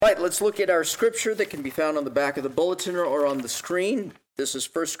All right, let's look at our scripture that can be found on the back of the bulletin or on the screen. This is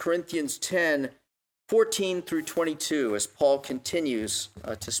 1 Corinthians 10, 14 through 22, as Paul continues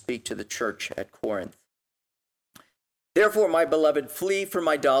to speak to the church at Corinth. Therefore, my beloved, flee from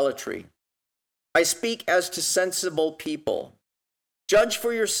idolatry. I speak as to sensible people. Judge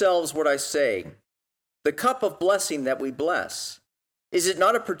for yourselves what I say. The cup of blessing that we bless, is it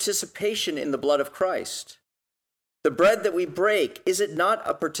not a participation in the blood of Christ? The bread that we break, is it not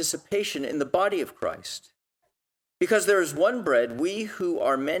a participation in the body of Christ? Because there is one bread, we who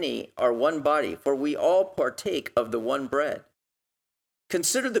are many are one body, for we all partake of the one bread.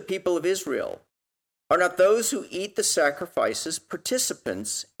 Consider the people of Israel. Are not those who eat the sacrifices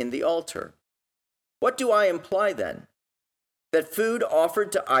participants in the altar? What do I imply then? That food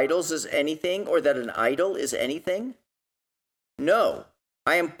offered to idols is anything, or that an idol is anything? No,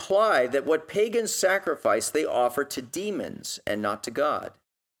 I imply that what pagans sacrifice they offer to demons and not to God.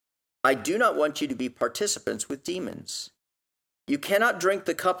 I do not want you to be participants with demons. You cannot drink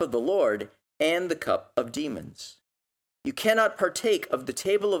the cup of the Lord and the cup of demons. You cannot partake of the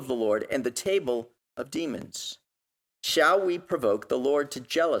table of the Lord and the table of demons. Shall we provoke the Lord to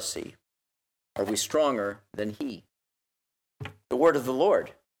jealousy? Are we stronger than he? The word of the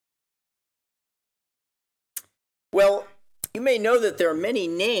Lord. Well, you may know that there are many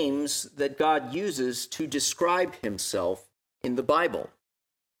names that God uses to describe himself in the Bible.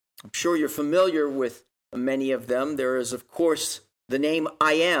 I'm sure you're familiar with many of them. There is, of course, the name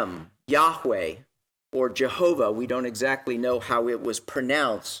I am, Yahweh, or Jehovah. We don't exactly know how it was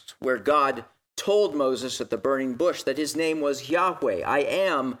pronounced, where God told Moses at the burning bush that his name was Yahweh, I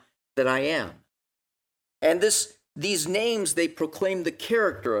am that I am. And these names, they proclaim the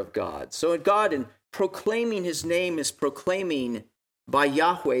character of God. So God, in proclaiming his name, is proclaiming by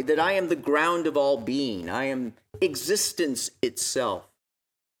Yahweh that I am the ground of all being. I am existence itself.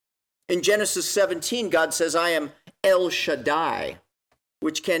 In Genesis 17, God says, I am El Shaddai,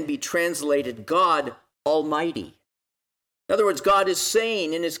 which can be translated God Almighty. In other words, God is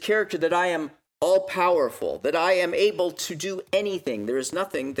saying in his character that I am all-powerful, that I am able to do anything. There is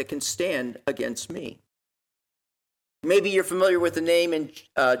nothing that can stand against me. Maybe you're familiar with the name in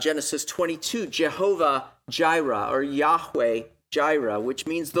Genesis 22, Jehovah Jireh, or Yahweh Jireh, which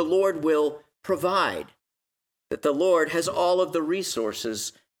means the Lord will provide, that the Lord has all of the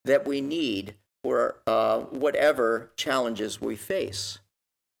resources that we need for whatever challenges we face.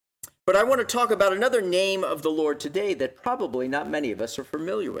 But I want to talk about another name of the Lord today that probably not many of us are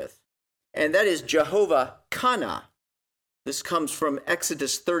familiar with, and that is Jehovah Kana. This comes from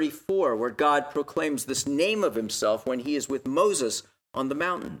Exodus 34, where God proclaims this name of himself when he is with Moses on the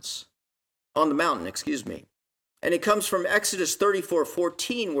mountain. And it comes from Exodus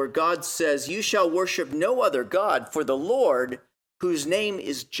 34:14, where God says, you shall worship no other God, for the Lord, whose name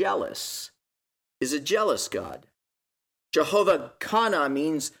is jealous, is a jealous God. Jehovah Kana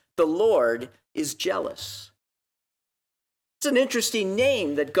means the Lord is jealous. It's an interesting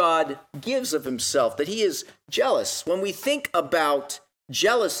name that God gives of himself, that he is jealous. When we think about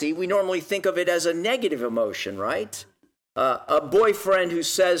jealousy, we normally think of it as a negative emotion, right? A boyfriend who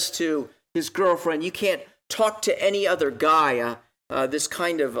says to his girlfriend, you can't talk to any other guy, this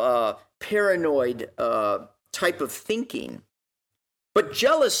kind of paranoid type of thinking. But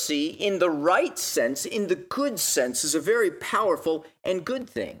jealousy, in the right sense, in the good sense, is a very powerful and good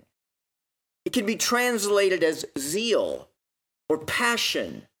thing. It can be translated as zeal, or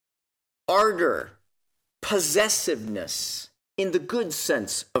passion, ardor, possessiveness, in the good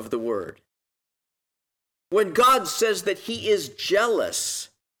sense of the word. When God says that he is jealous,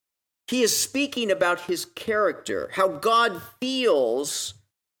 he is speaking about his character, how God feels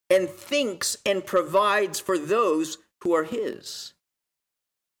and thinks and provides for those who are his.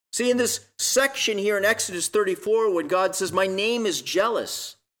 See, in this section here in Exodus 34, when God says, my name is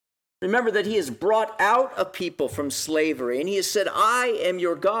jealous, remember that he has brought out a people from slavery, and he has said, I am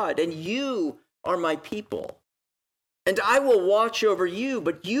your God, and you are my people. And I will watch over you,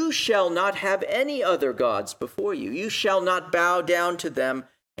 but you shall not have any other gods before you. You shall not bow down to them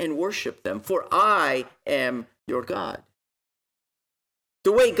and worship them, for I am your God.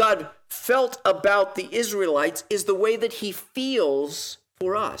 The way God felt about the Israelites is the way that he feels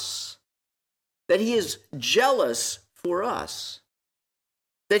for us, that he is jealous for us,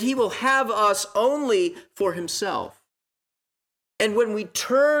 that he will have us only for himself. And when we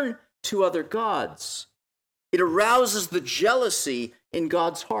turn to other gods, it arouses the jealousy in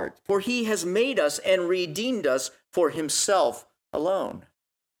God's heart, for he has made us and redeemed us for himself alone.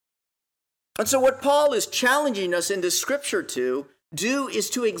 And so what Paul is challenging us in this scripture to do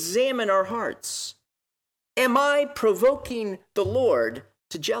is to examine our hearts. Am I provoking the Lord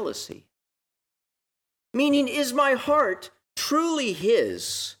to jealousy. Meaning, is my heart truly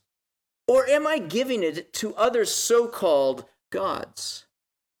his, or am I giving it to other so-called gods?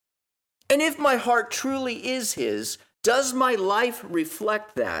 And if my heart truly is his, does my life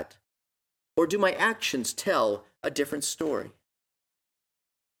reflect that, or do my actions tell a different story?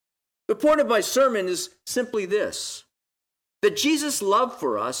 The point of my sermon is simply this, that Jesus' love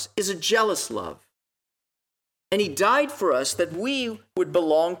for us is a jealous love, and he died for us that we would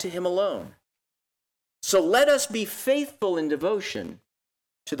belong to him alone. So let us be faithful in devotion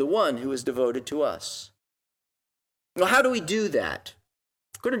to the one who is devoted to us. Well, how do we do that?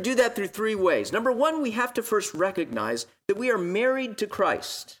 We're going to do that through three ways. Number one, we have to first recognize that we are married to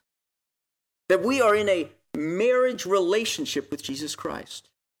Christ, that we are in a marriage relationship with Jesus Christ.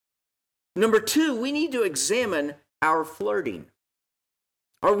 Number two, we need to examine our flirting.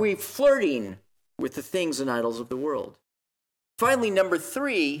 Are we flirting with the things and idols of the world? Finally, number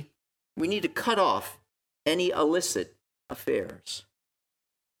three, we need to cut off any illicit affairs.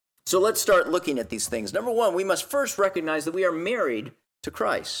 So let's start looking at these things. Number one, we must first recognize that we are married to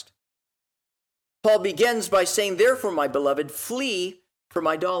Christ. Paul begins by saying, therefore, my beloved, flee from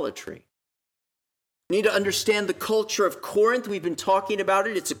idolatry. You need to understand the culture of Corinth. We've been talking about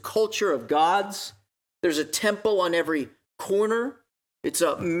it. It's a culture of gods. There's a temple on every corner. It's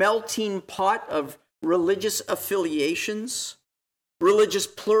a melting pot of religious affiliations, religious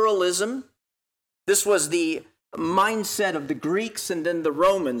pluralism. This was the mindset of the Greeks and then the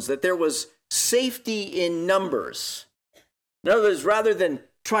Romans, that there was safety in numbers. In other words, rather than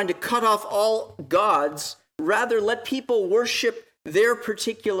trying to cut off all gods, rather let people worship their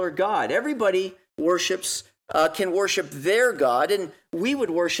particular God. Everybody can worship their God, and we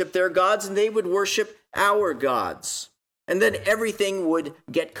would worship their gods, and they would worship our gods. And then everything would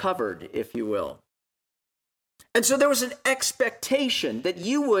get covered, if you will. And so there was an expectation that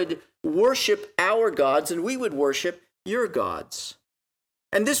you would worship our gods and we would worship your gods.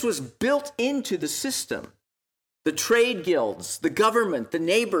 And this was built into the system. The trade guilds, the government, the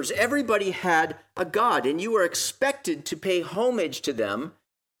neighbors, everybody had a god, and you were expected to pay homage to them,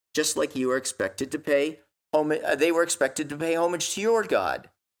 just like you were expected to pay homage. They were expected to pay homage to your God.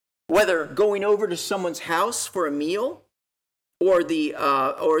 Whether going over to someone's house for a meal, or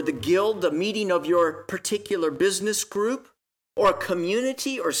the guild, the meeting of your particular business group, or a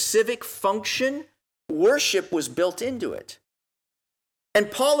community or civic function, worship was built into it.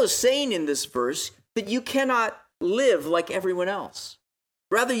 And Paul is saying in this verse that you cannot live like everyone else.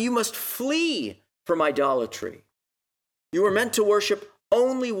 Rather, you must flee from idolatry. You are meant to worship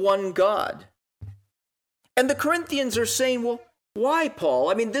only one God. And the Corinthians are saying, well, why, Paul?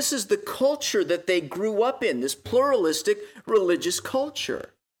 I mean, this is the culture that they grew up in, this pluralistic religious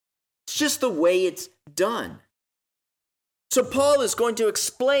culture. It's just the way it's done. So Paul is going to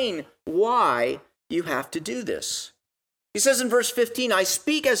explain why you have to do this. He says in verse 15, I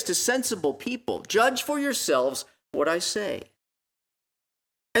speak as to sensible people. Judge for yourselves what I say.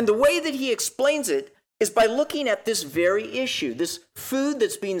 And the way that he explains it is by looking at this very issue, this food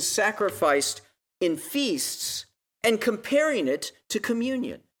that's being sacrificed in feasts, and comparing it to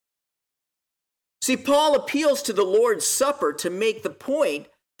communion. See, Paul appeals to the Lord's Supper to make the point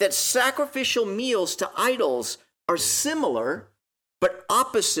that sacrificial meals to idols are similar but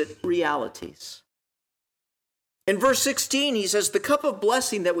opposite realities. In verse 16, he says, the cup of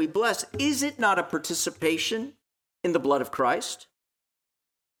blessing that we bless, is it not a participation in the blood of Christ?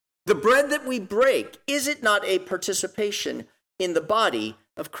 The bread that we break, is it not a participation in the body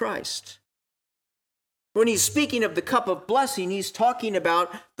of Christ? When he's speaking of the cup of blessing, he's talking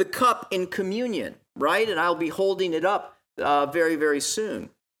about the cup in communion, right? And I'll be holding it up very, very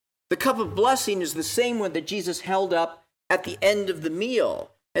soon. The cup of blessing is the same one that Jesus held up at the end of the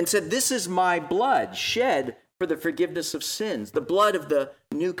meal and said, this is my blood shed for the forgiveness of sins, the blood of the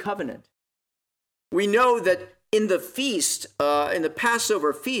new covenant. We know that in the feast, in the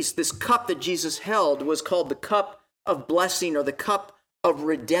Passover feast, this cup that Jesus held was called the cup of blessing or the cup of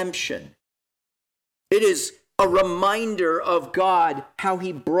redemption. It is a reminder of God, how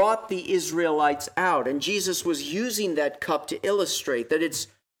he brought the Israelites out. And Jesus was using that cup to illustrate that it's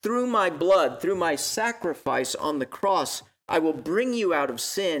through my blood, through my sacrifice on the cross, I will bring you out of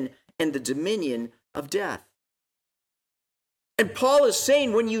sin and the dominion of death. And Paul is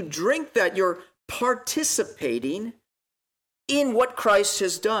saying when you drink that, you're participating in what Christ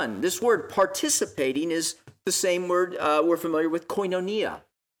has done. This word participating is the same word we're familiar with, koinonia,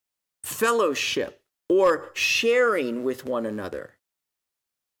 fellowship, or sharing with one another.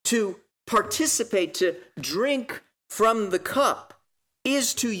 To participate, to drink from the cup,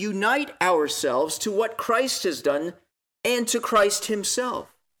 is to unite ourselves to what Christ has done and to Christ himself.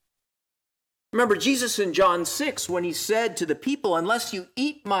 Remember Jesus in John 6, when he said to the people, unless you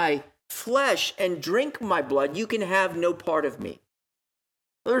eat my flesh and drink my blood, you can have no part of me.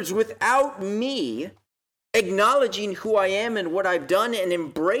 In other words, without me acknowledging who I am and what I've done and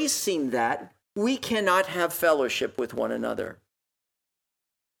embracing that, we cannot have fellowship with one another.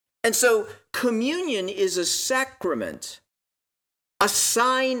 And so communion is a sacrament, a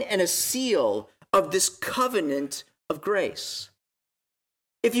sign and a seal of this covenant of grace.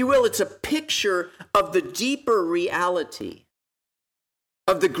 If you will, it's a picture of the deeper reality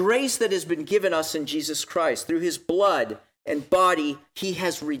of the grace that has been given us in Jesus Christ. Through his blood and body, he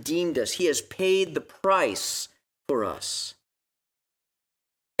has redeemed us. He has paid the price for us.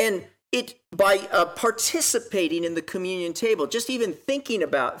 And by participating in the communion table, just even think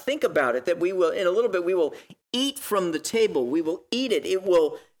about it, that we will, in a little bit, we will eat from the table. We will eat it. It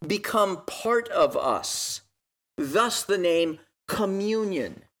will become part of us. Thus the name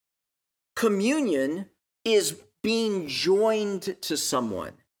communion. Communion is being joined to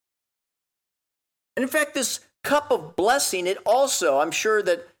someone. And in fact, this cup of blessing, it also, I'm sure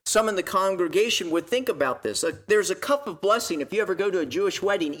that some in the congregation would think about this. There's a cup of blessing. If you ever go to a Jewish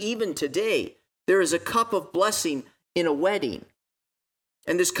wedding, even today, there is a cup of blessing in a wedding.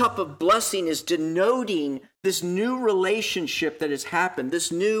 And this cup of blessing is denoting this new relationship that has happened,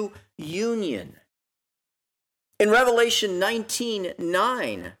 this new union. In Revelation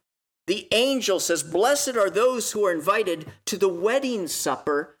 19:9, the angel says, "Blessed are those who are invited to the wedding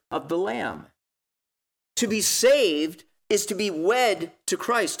supper of the Lamb." To be saved is to be wed to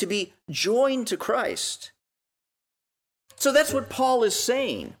Christ, to be joined to Christ. So that's what Paul is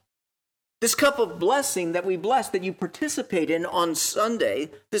saying. This cup of blessing that we bless, that you participate in on Sunday,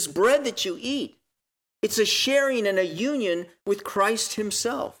 this bread that you eat, it's a sharing and a union with Christ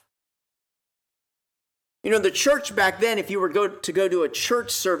himself. You know, the church back then, if you were to go to a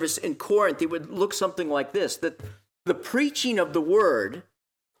church service in Corinth, it would look something like this, that the preaching of the word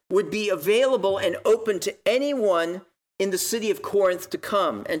would be available and open to anyone in the city of Corinth to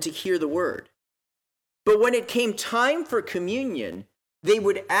come and to hear the word. But when it came time for communion, they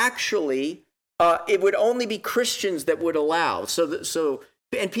would actually, it would only be Christians that would allow.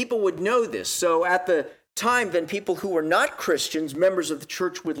 And people would know this. So at the time, then people who were not Christians, members of the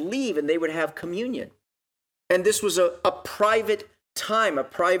church, would leave and they would have communion. And this was a private time, a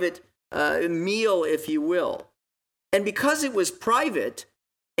private meal, if you will. And because it was private,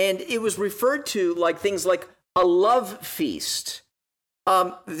 and it was referred to like things like a love feast,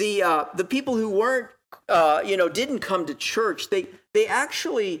 the people who weren't, didn't come to church, they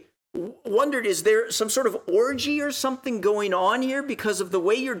actually wondered, is there some sort of orgy or something going on here? Because of the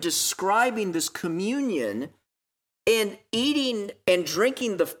way you're describing this communion and eating and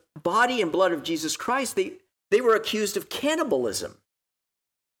drinking the body and blood of Jesus Christ, they were accused of cannibalism.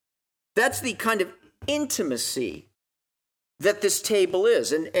 That's the kind of intimacy that this table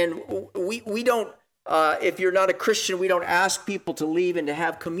is. And we don't, if you're not a Christian, we don't ask people to leave and to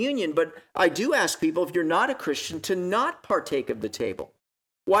have communion. But I do ask people, if you're not a Christian, to not partake of the table.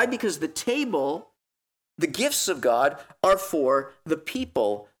 Why? Because the table, the gifts of God, are for the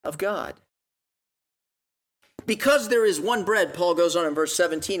people of God. Because there is one bread, Paul goes on in verse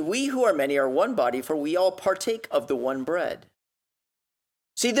 17, we who are many are one body, for we all partake of the one bread.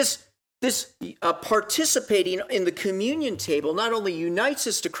 See, this participating in the communion table not only unites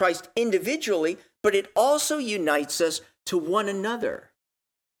us to Christ individually, but it also unites us to one another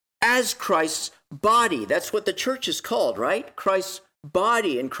as Christ's body. That's what the church is called, right? Christ's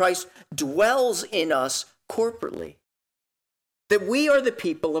body, and Christ dwells in us corporately. That we are the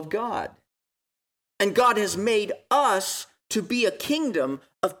people of God. And God has made us to be a kingdom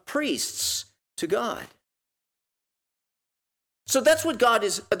of priests to God. So that's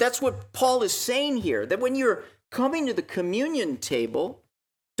what Paul is saying here, that when you're coming to the communion table,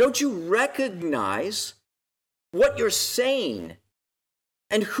 don't you recognize what you're saying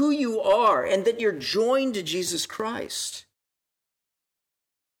and who you are, and that you're joined to Jesus Christ?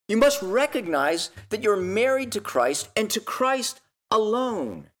 You must recognize that you're married to Christ and to Christ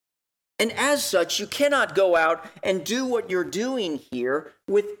alone. And as such, you cannot go out and do what you're doing here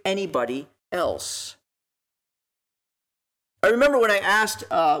with anybody else. I remember when I asked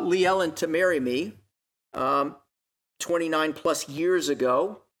Lee Ellen to marry me 29 plus years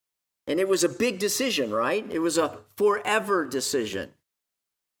ago, and it was a big decision, right? It was a forever decision.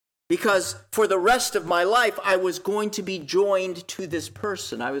 Because for the rest of my life, I was going to be joined to this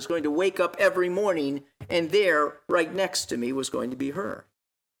person. I was going to wake up every morning, and there, right next to me, was going to be her.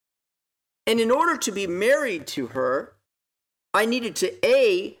 And in order to be married to her, I needed to,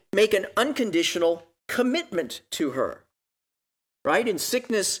 A, make an unconditional commitment to her. right? In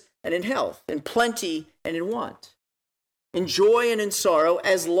sickness and in health, in plenty and in want, in joy and in sorrow,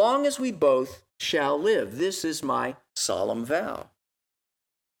 as long as we both shall live. This is my solemn vow.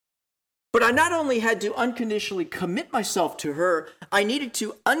 But I not only had to unconditionally commit myself to her, I needed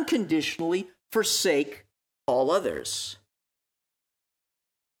to unconditionally forsake all others.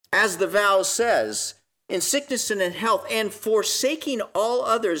 As the vow says, in sickness and in health, and forsaking all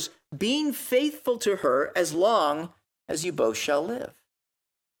others, being faithful to her as long as you both shall live.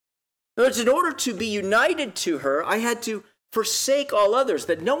 In other words, in order to be united to her, I had to forsake all others,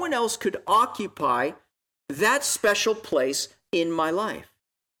 that no one else could occupy that special place in my life.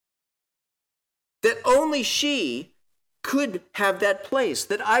 That only she could have that place,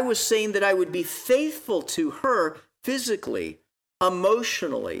 that I was saying that I would be faithful to her physically,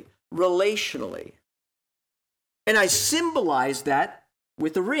 emotionally, relationally. And I symbolize that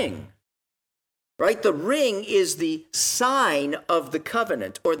with a ring, right? The ring is the sign of the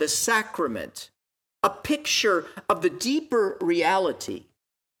covenant or the sacrament, a picture of the deeper reality.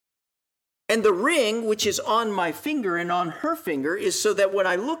 And the ring, which is on my finger and on her finger, is so that when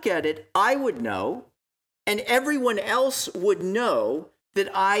I look at it, I would know, and everyone else would know that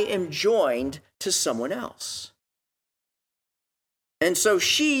I am joined to someone else. And so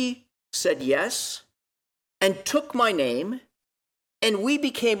she said yes, and took my name, and we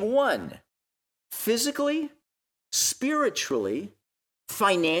became one, physically, spiritually,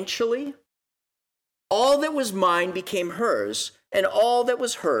 financially. All that was mine became hers, and all that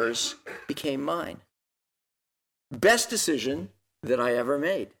was hers became mine. Best decision that I ever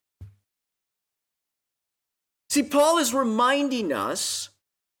made. See, Paul is reminding us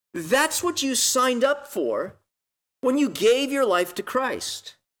that's what you signed up for when you gave your life to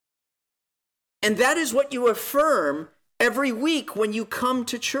Christ. And that is what you affirm every week when you come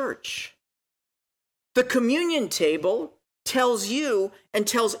to church. The communion table tells you and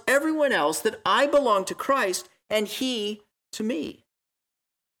tells everyone else that I belong to Christ and he to me.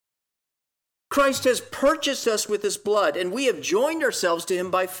 Christ has purchased us with his blood, and we have joined ourselves to him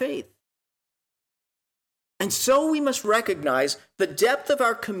by faith. And so we must recognize the depth of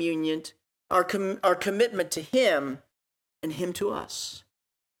our communion, our commitment to him and him to us.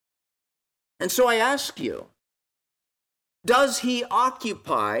 And so I ask you, does he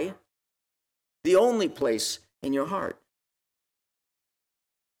occupy the only place in your heart?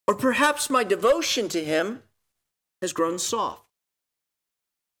 Or perhaps my devotion to him has grown soft.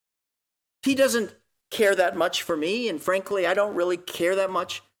 He doesn't care that much for me, and frankly, I don't really care that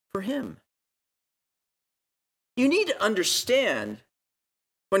much for him. You need to understand,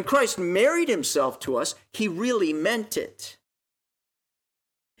 when Christ married himself to us, he really meant it.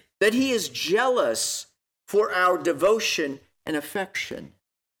 That he is jealous for our devotion and affection.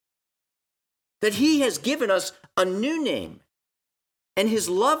 That he has given us a new name, and his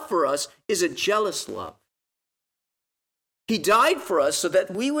love for us is a jealous love. He died for us so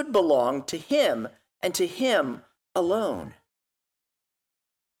that we would belong to him and to him alone.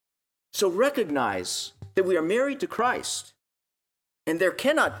 So recognize that we are married to Christ, and there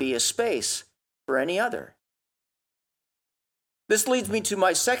cannot be a space for any other. This leads me to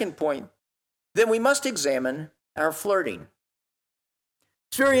my second point. Then we must examine our flirting.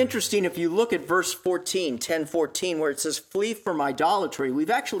 It's very interesting if you look at verse 14, 10:14, where it says, flee from idolatry. We've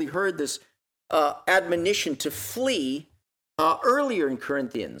actually heard this admonition to flee earlier in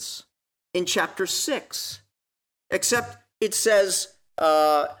Corinthians, in chapter 6. Except it says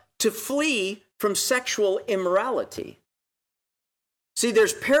to flee from sexual immorality. See,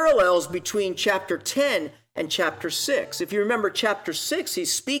 there's parallels between chapter 10 and chapter 6. If you remember chapter 6,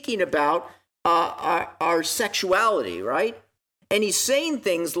 he's speaking about our sexuality, right? And he's saying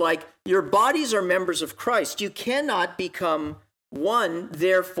things like, your bodies are members of Christ. You cannot become one,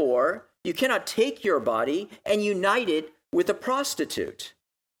 therefore, you cannot take your body and unite it with a prostitute.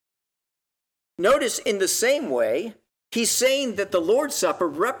 Notice in the same way, he's saying that the Lord's Supper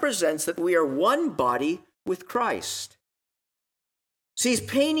represents that we are one body with Christ. So he's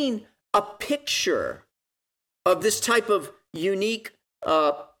painting a picture of this type of unique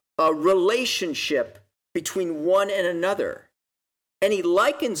relationship between one and another. And he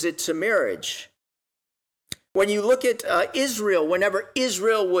likens it to marriage. When you look at Israel, whenever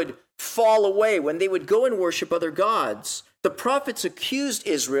Israel would fall away, when they would go and worship other gods, the prophets accused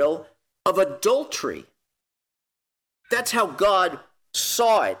Israel of adultery. That's how God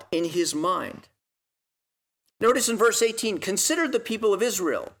saw it in his mind. Notice in verse 18, consider the people of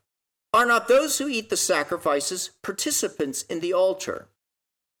Israel. Are not those who eat the sacrifices participants in the altar?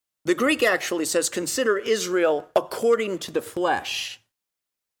 The Greek actually says, consider Israel according to the flesh.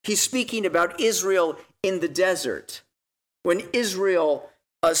 He's speaking about Israel in the desert. when Israel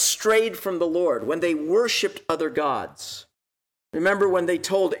strayed from the Lord, when they worshiped other gods. Remember when they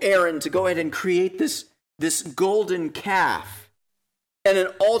told Aaron to go ahead and create this golden calf and an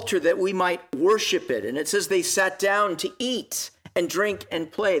altar that we might worship it. And it says they sat down to eat and drink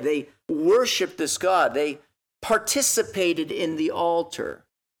and play. They worshiped this God. They participated in the altar.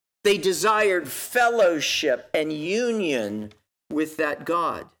 They desired fellowship and union with that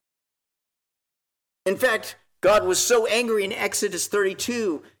God. In fact, God was so angry in Exodus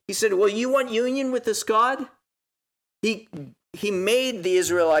 32, he said, well, you want union with this God? He made the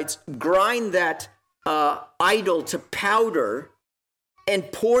Israelites grind that idol to powder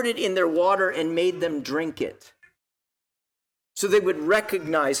and poured it in their water and made them drink it. So they would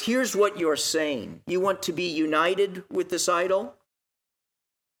recognize, here's what you're saying. You want to be united with this idol?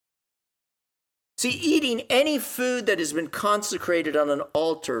 See, eating any food that has been consecrated on an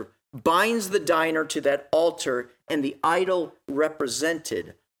altar binds the diner to that altar and the idol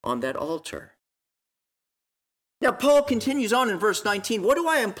represented on that altar. Now, Paul continues on in verse 19. What do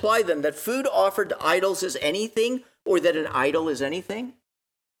I imply then? That food offered to idols is anything, or that an idol is anything?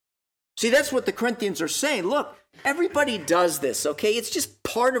 See, that's what the Corinthians are saying. Look, everybody does this, okay? It's just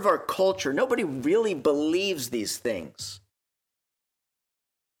part of our culture. Nobody really believes these things.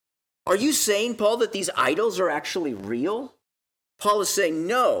 Are you saying, Paul, that these idols are actually real? Paul is saying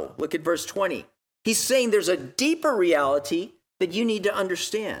no. Look at verse 20. He's saying there's a deeper reality that you need to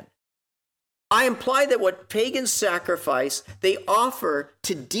understand. I imply that what pagans sacrifice, they offer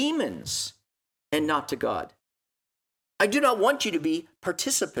to demons and not to God. I do not want you to be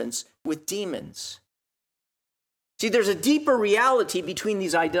participants with demons. See, there's a deeper reality between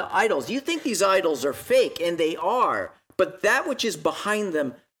these idols. You think these idols are fake, and they are, but that which is behind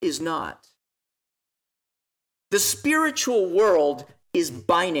them is not. The spiritual world is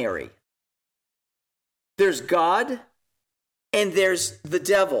binary. There's God, and there's the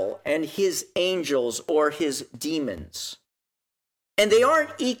devil and his angels or his demons. And they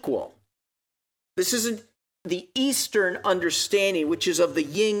aren't equal. This isn't the Eastern understanding, which is of the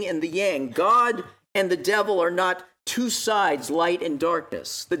yin and the yang. God and the devil are not two sides, light and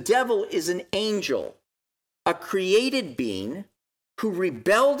darkness. The devil is an angel, a created being who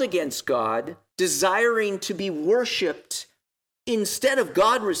rebelled against God, desiring to be worshipped instead of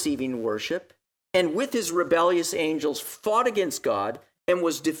God receiving worship, and with his rebellious angels fought against God and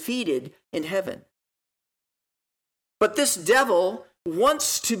was defeated in heaven. But this devil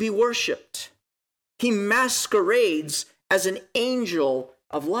wants to be worshipped. He masquerades as an angel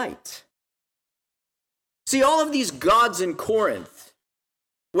of light. See, all of these gods in Corinth,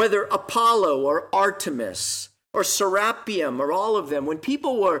 whether Apollo or Artemis or Serapium or all of them, when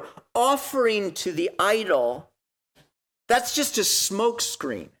people were offering to the idol, that's just a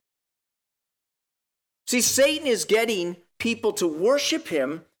smokescreen. See, Satan is getting people to worship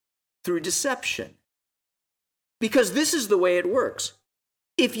him through deception. Because this is the way it works.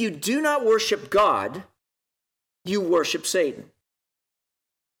 If you do not worship God, you worship Satan.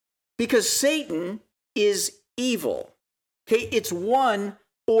 Because Satan is evil. Okay, it's one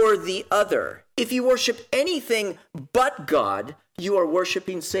or the other. If you worship anything but God, you are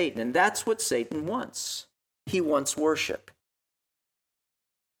worshiping Satan. And that's what Satan wants. He wants worship.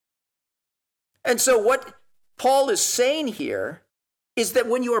 And so what Paul is saying here is that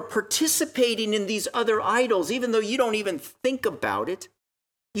when you are participating in these other idols, even though you don't even think about it,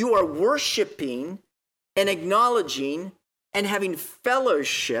 you are worshiping and acknowledging and having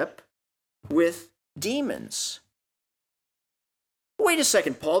fellowship with demons. Wait a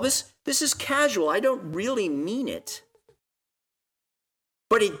second, Paul, this is casual. I don't really mean it.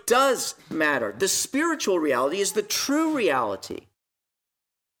 But it does matter. The spiritual reality is the true reality.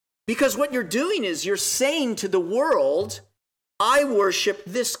 Because what you're doing is you're saying to the world, I worship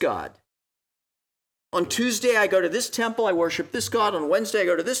this God. On Tuesday, I go to this temple, I worship this God. On Wednesday, I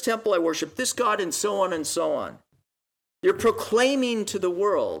go to this temple, I worship this God, and so on and so on. You're proclaiming to the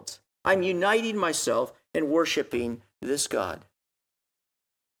world, I'm uniting myself and worshiping this God.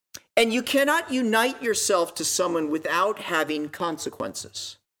 And you cannot unite yourself to someone without having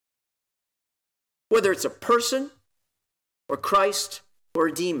consequences. Whether it's a person or Christ or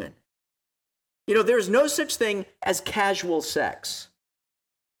a demon. You know, there's no such thing as casual sex.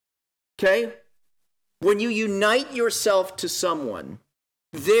 Okay? When you unite yourself to someone,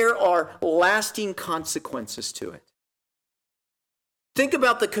 there are lasting consequences to it. Think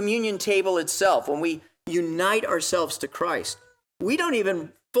about the communion table itself. When we unite ourselves to Christ, we don't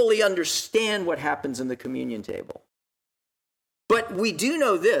even fully understand what happens in the communion table. But we do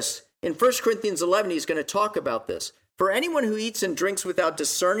know this. In 1 Corinthians 11, he's going to talk about this. For anyone who eats and drinks without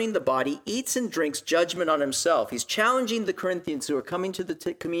discerning the body eats and drinks judgment on himself. He's challenging the Corinthians who are coming to the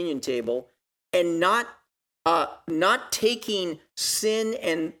communion table and not taking sin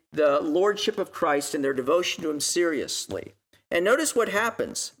and the lordship of Christ and their devotion to him seriously. And notice what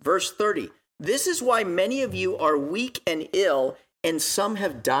happens. Verse 30. This is why many of you are weak and ill, and some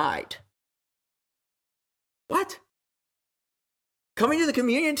have died. What? Coming to the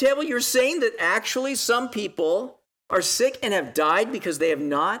communion table, you're saying that actually some people are sick and have died because they have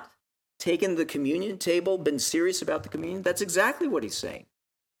not taken the communion table, been serious about the communion? That's exactly what he's saying.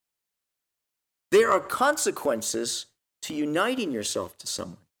 There are consequences to uniting yourself to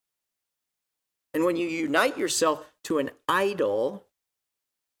someone. And when you unite yourself to an idol,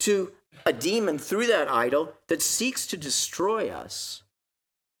 to a demon through that idol that seeks to destroy us,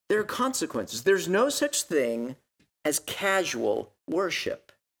 there are consequences. There's no such thing as casual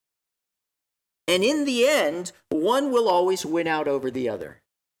worship. And in the end, one will always win out over the other.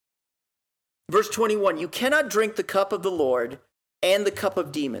 Verse 21, you cannot drink the cup of the Lord and the cup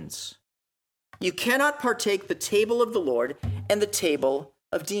of demons. You cannot partake the table of the Lord and the table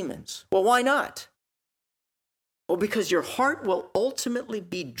of demons. Well, why not? Well, because your heart will ultimately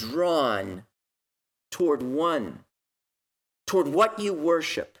be drawn toward one, toward what you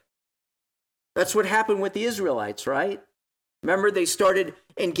worship. That's what happened with the Israelites, right? Remember, they started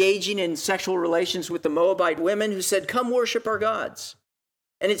engaging in sexual relations with the Moabite women who said, come worship our gods.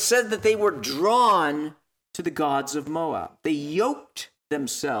 And it said that they were drawn to the gods of Moab. They yoked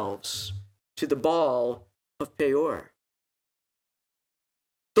themselves to the Baal of Peor.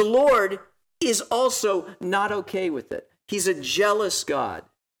 The Lord is also not okay with it. He's a jealous God.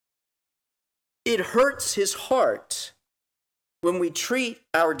 It hurts his heart when we treat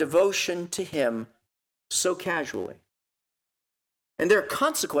our devotion to him so casually. And there are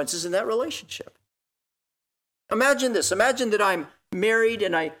consequences in that relationship. Imagine this. Imagine that I'm married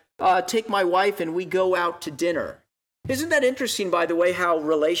and I take my wife and we go out to dinner. Isn't that interesting, by the way, how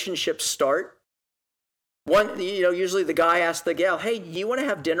relationships start? Usually the guy asks the gal, hey, do you want to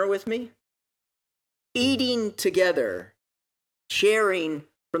have dinner with me? Eating together, sharing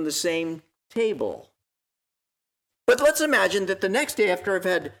from the same table. But let's imagine that the next day, after I've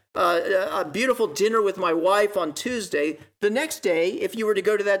had a beautiful dinner with my wife on Tuesday, the next day, if you were to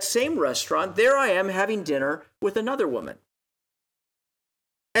go to that same restaurant, there I am having dinner with another woman.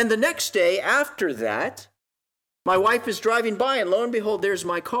 And the next day after that, my wife is driving by and lo and behold, there's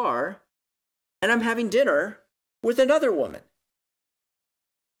my car, and I'm having dinner with another woman.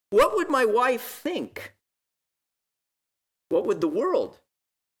 What would my wife think? What would the world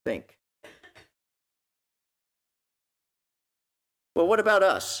think? Well, what about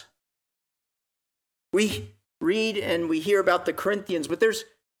us? We read and we hear about the Corinthians, but there's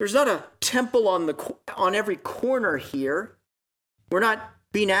not a temple on every corner here. We're not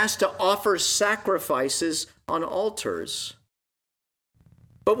being asked to offer sacrifices on altars.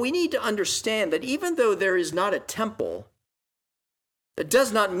 But we need to understand that even though there is not a temple, that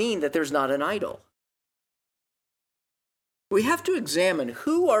does not mean that there's not an idol. We have to examine,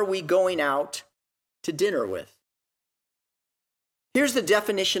 who are we going out to dinner with? Here's the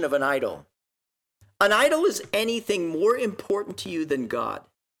definition of an idol. An idol is anything more important to you than God.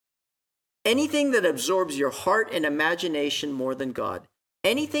 Anything that absorbs your heart and imagination more than God.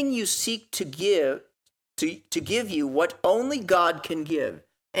 Anything you seek to give you what only God can give.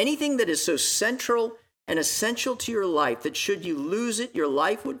 Anything that is so central and essential to your life that should you lose it, your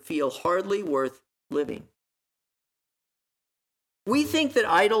life would feel hardly worth living. We think that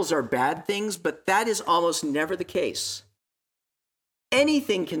idols are bad things, but that is almost never the case.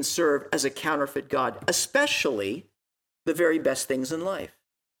 Anything can serve as a counterfeit God, especially the very best things in life.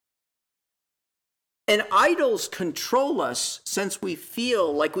 And idols control us since we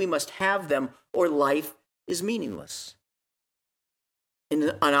feel like we must have them or life is meaningless. And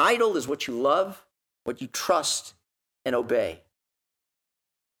an idol is what you love, what you trust, and obey.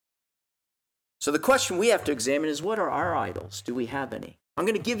 So the question we have to examine is, what are our idols? Do we have any? I'm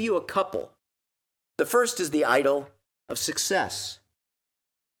going to give you a couple. The first is the idol of success.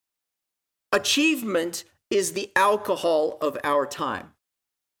 Achievement is the alcohol of our time.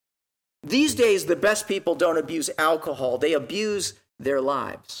 These days, the best people don't abuse alcohol. They abuse their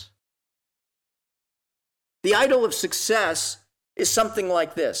lives. The idol of success is something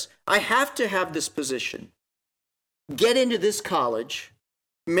like this. I have to have this position, get into this college,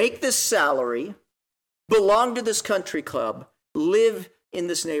 make this salary, belong to this country club, live in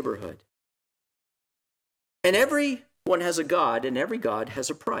this neighborhood. And everyone has a God, and every God has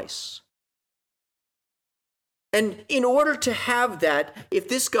a price. And in order to have that, if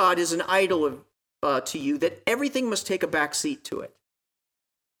this God is an idol to you that everything must take a back seat to it.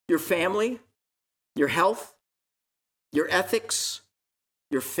 Your family, your health, your ethics,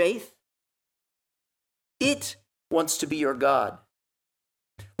 your faith. It wants to be your God.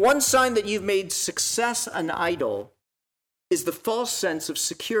 One sign that you've made success an idol is the false sense of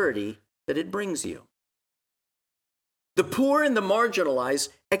security that it brings you. The poor and the marginalized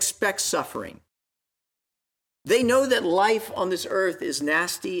expect suffering. They know that life on this earth is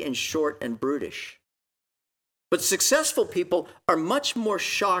nasty and short and brutish. But successful people are much more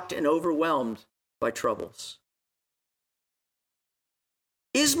shocked and overwhelmed by troubles.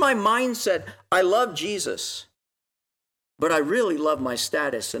 Is my mindset, I love Jesus, but I really love my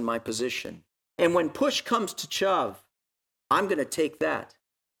status and my position. And when push comes to shove, I'm going to take that.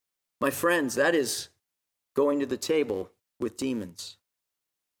 My friends, that is going to the table with demons.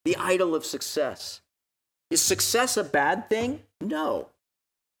 The idol of success. Is success a bad thing? No.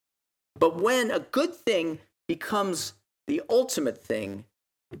 But when a good thing becomes the ultimate thing,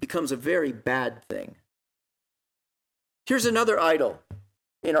 it becomes a very bad thing. Here's another idol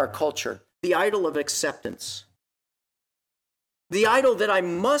in our culture, the idol of acceptance. The idol that I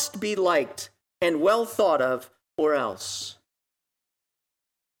must be liked and well thought of or else.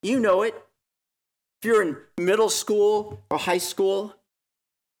 You know it. If you're in middle school or high school,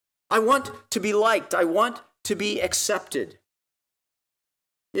 I want to be liked. I want to be accepted.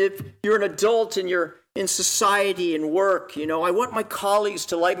 If you're an adult and you're in society and work, I want my colleagues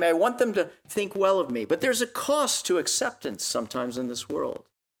to like me. I want them to think well of me. But there's a cost to acceptance sometimes in this world.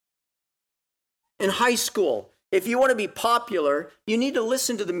 In high school, if you want to be popular, you need to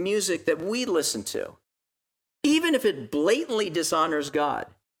listen to the music that we listen to, even if it blatantly dishonors God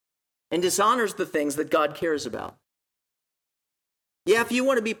and dishonors the things that God cares about. Yeah, if you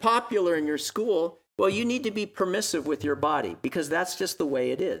want to be popular in your school, well, you need to be permissive with your body because that's just the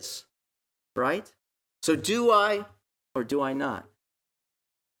way it is, right? So do I or do I not?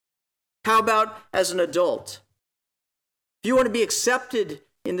 How about as an adult? If you want to be accepted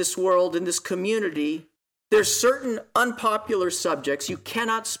in this world, in this community, there's certain unpopular subjects you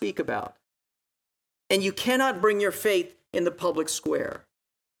cannot speak about. And you cannot bring your faith in the public square.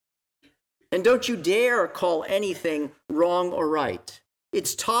 And don't you dare call anything wrong or right.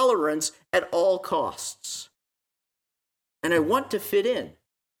 It's tolerance at all costs. And I want to fit in.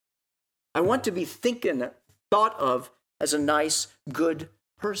 I want to be thought of as a nice, good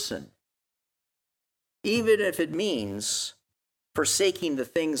person. Even if it means forsaking the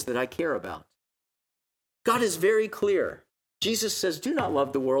things that I care about. God is very clear. Jesus says, do not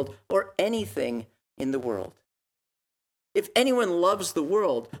love the world or anything in the world. If anyone loves the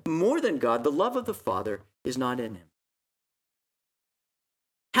world more than God, the love of the Father is not in him.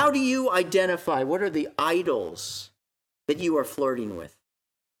 How do you identify what are the idols that you are flirting with?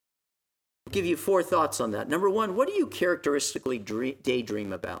 I'll give you 4 thoughts on that. Number 1, what do you characteristically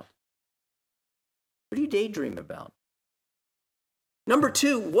daydream about? What do you daydream about? Number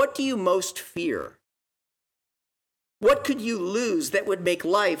 2, what do you most fear? What could you lose that would make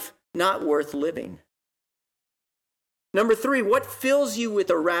life not worth living? Number 3, what fills you with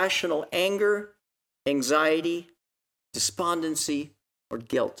irrational anger, anxiety, despondency, or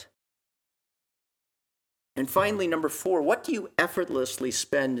guilt? And finally, number 4, what do you effortlessly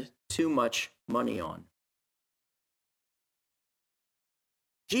spend too much money on?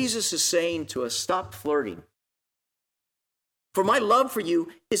 Jesus is saying to us, stop flirting. For my love for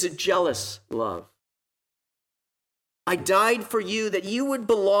you is a jealous love. I died for you that you would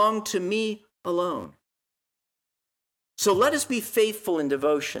belong to me alone. So let us be faithful in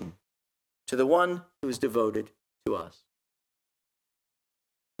devotion to the one who is devoted to us.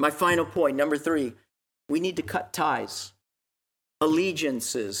 My final point, number 3, we need to cut ties,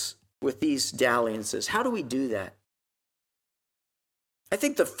 allegiances with these dalliances. How do we do that? I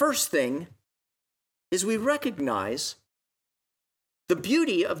think the first thing is we recognize the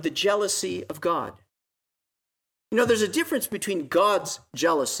beauty of the jealousy of God. There's a difference between God's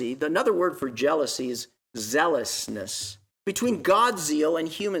jealousy. Another word for jealousy is zealousness. Between God's zeal and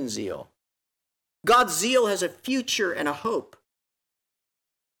human zeal. God's zeal has a future and a hope.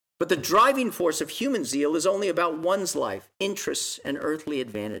 But the driving force of human zeal is only about one's life, interests, and earthly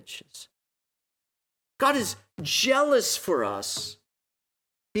advantages. God is jealous for us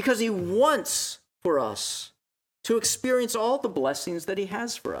because he wants for us to experience all the blessings that he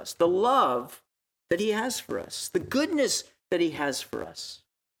has for us, the love that he has for us, the goodness that he has for us.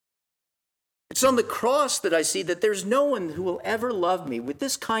 It's on the cross that I see that there's no one who will ever love me with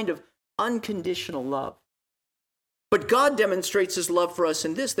this kind of unconditional love. But God demonstrates his love for us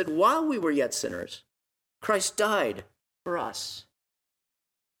in this, that while we were yet sinners, Christ died for us.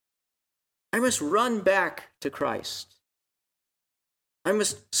 I must run back to Christ. I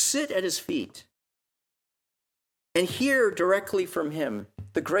must sit at his feet and hear directly from him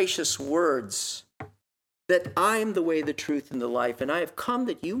the gracious words that I am the way, the truth, and the life, and I have come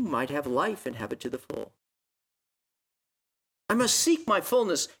that you might have life and have it to the full. I must seek my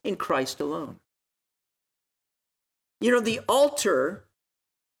fullness in Christ alone. You know, the altar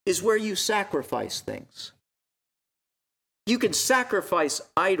is where you sacrifice things. You can sacrifice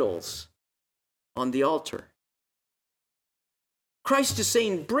idols on the altar. Christ is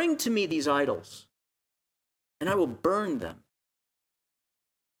saying, bring to me these idols, and I will burn them.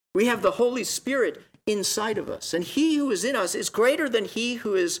 We have the Holy Spirit inside of us, and he who is in us is greater than he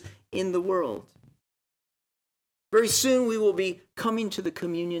who is in the world. Very soon we will be coming to the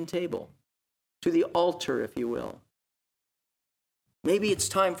communion table, to the altar, if you will. Maybe it's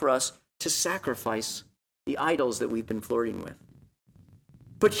time for us to sacrifice the idols that we've been flirting with.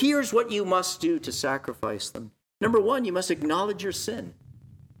 But here's what you must do to sacrifice them. Number one, you must acknowledge your sin.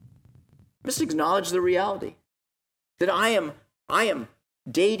 You must acknowledge the reality that I am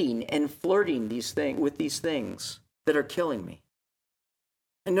dating and flirting with these things that are killing me.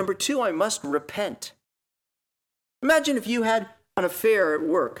 And number two, I must repent. Imagine if you had an affair at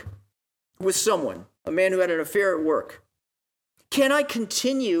work with someone, a man who had an affair at work. Can I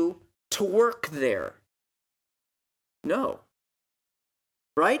continue to work there? No.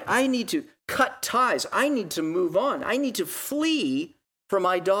 Right? I need to cut ties. I need to move on. I need to flee from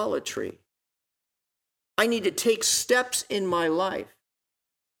idolatry. I need to take steps in my life.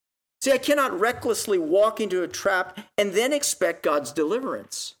 See, I cannot recklessly walk into a trap and then expect God's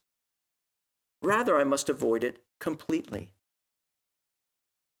deliverance. Rather, I must avoid it completely.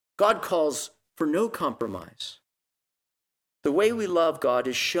 God calls for no compromise. The way we love God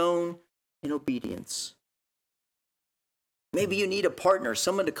is shown in obedience. Maybe you need a partner,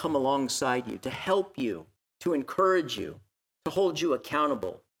 someone to come alongside you, to help you, to encourage you, to hold you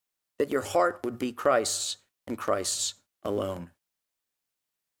accountable, that your heart would be Christ's and Christ's alone.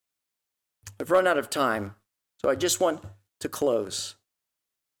 I've run out of time, so I just want to close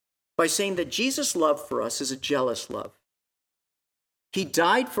by saying that Jesus' love for us is a jealous love. He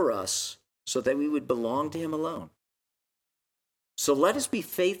died for us so that we would belong to him alone. So let us be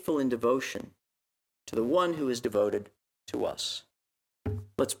faithful in devotion to the one who is devoted to us.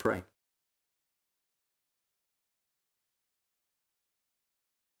 Let's pray.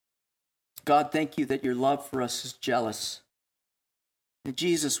 God, thank you that your love for us is jealous. And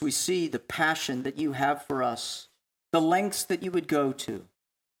Jesus, we see the passion that you have for us, the lengths that you would go to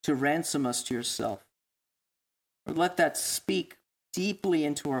ransom us to yourself. Lord, let that speak deeply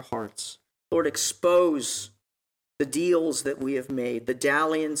into our hearts. Lord, expose the deals that we have made, the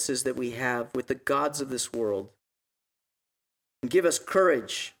dalliances that we have with the gods of this world. And give us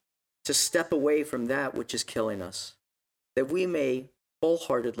courage to step away from that which is killing us, that we may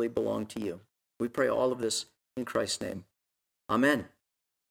wholeheartedly belong to you. We pray all of this in Christ's name. Amen.